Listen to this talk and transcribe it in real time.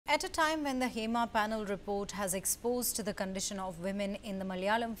At a time when the Hema panel report has exposed the condition of women in the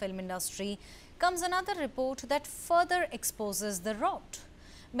Malayalam film industry, comes another report that further exposes the rot.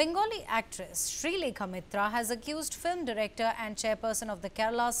 Bengali actress Sreelekha Mitra has accused film director and chairperson of the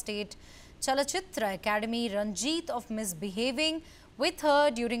Kerala State Chalachitra Academy, Ranjith, of misbehaving with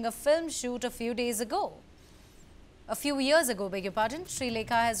her during a film shoot a few years ago.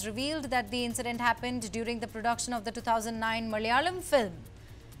 Sreelekha has revealed that the incident happened during the production of the 2009 Malayalam film.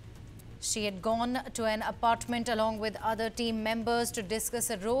 She had gone to an apartment along with other team members to discuss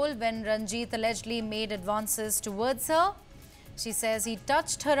a role when Ranjith allegedly made advances towards her. She says he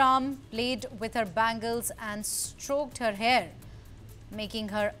touched her arm, played with her bangles and stroked her hair, making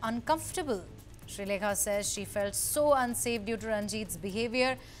her uncomfortable. Sreelekha says she felt so unsafe due to Ranjith's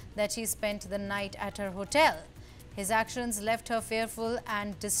behavior that she spent the night at her hotel. His actions left her fearful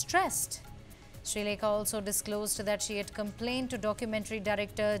and distressed. Sreelekha also disclosed that she had complained to documentary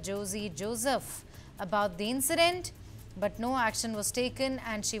director Josi Joseph about the incident, but no action was taken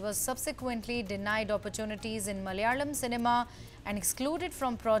and she was subsequently denied opportunities in Malayalam cinema and excluded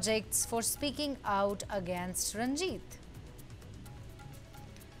from projects for speaking out against Ranjith.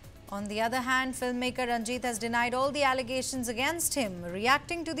 On the other hand, filmmaker Ranjith has denied all the allegations against him.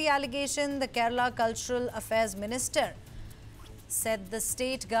 Reacting to the allegation, the Kerala Cultural Affairs Minister said the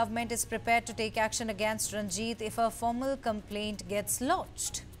state government is prepared to take action against Ranjith if a formal complaint gets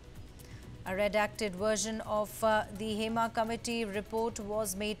lodged. A redacted version of the Hema Committee report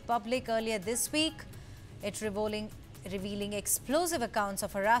was made public earlier this week. It revealing explosive accounts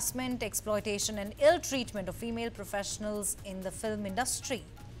of harassment, exploitation and ill treatment of female professionals in the film industry.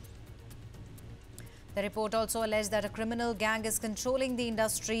 The report also alleged that a criminal gang is controlling the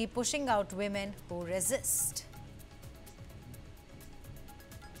industry, pushing out women who resist.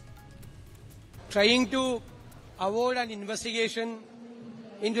 Trying to avoid an investigation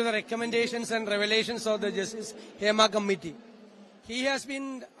into the recommendations and revelations of the Justice Hema Committee. He has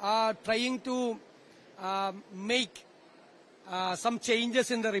been trying to make some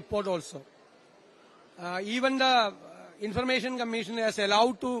changes in the report also. Even the Information Commission has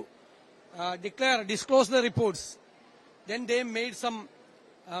allowed to disclose the reports. Then they made some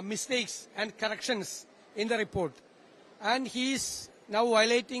mistakes and corrections in the report. And he is now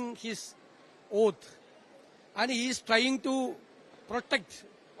violating his oath, and he is trying to protect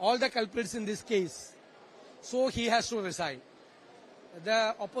all the culprits in this case. So he has to resign.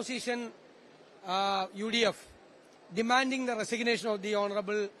 The opposition UDF demanding the resignation of the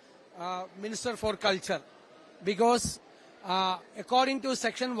Honorable Minister for Culture, because according to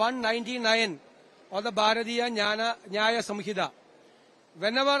section 199 of the Bharatiya Nyaya Samhita,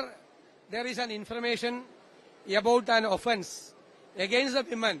 whenever there is an information about an offence against the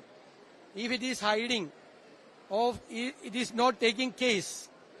women, if it is hiding or it is not taking case,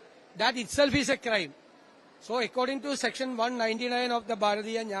 that itself is a crime. So according to section 199 of the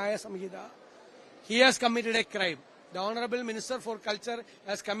Bharatiya Nyaya Samhita, he has committed a crime. The Honorable Minister for Culture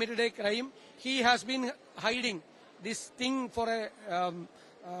has committed a crime. He has been hiding this thing for a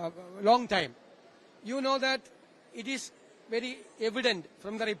long time. You know that it is very evident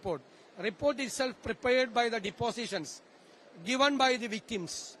from the report. Report itself prepared by the depositions given by the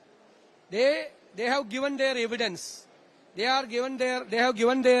victims. They have given their evidence. They have given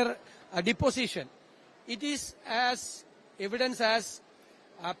their deposition. It is as evidence as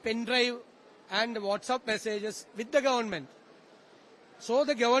a pen drive and WhatsApp messages with the government. So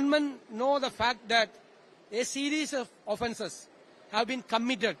the government know the fact that a series of offences have been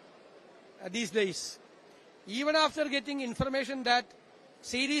committed these days. Even after getting information that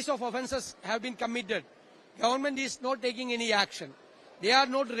series of offences have been committed, government is not taking any action. They are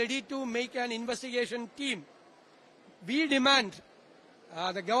not ready to make an investigation team. We demand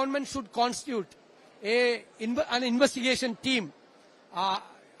the government should constitute an investigation team. At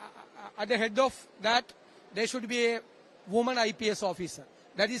the head of that, there should be a woman IPS officer.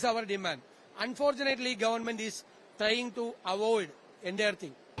 That is our demand. Unfortunately, government is trying to avoid entire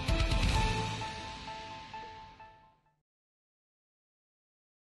thing.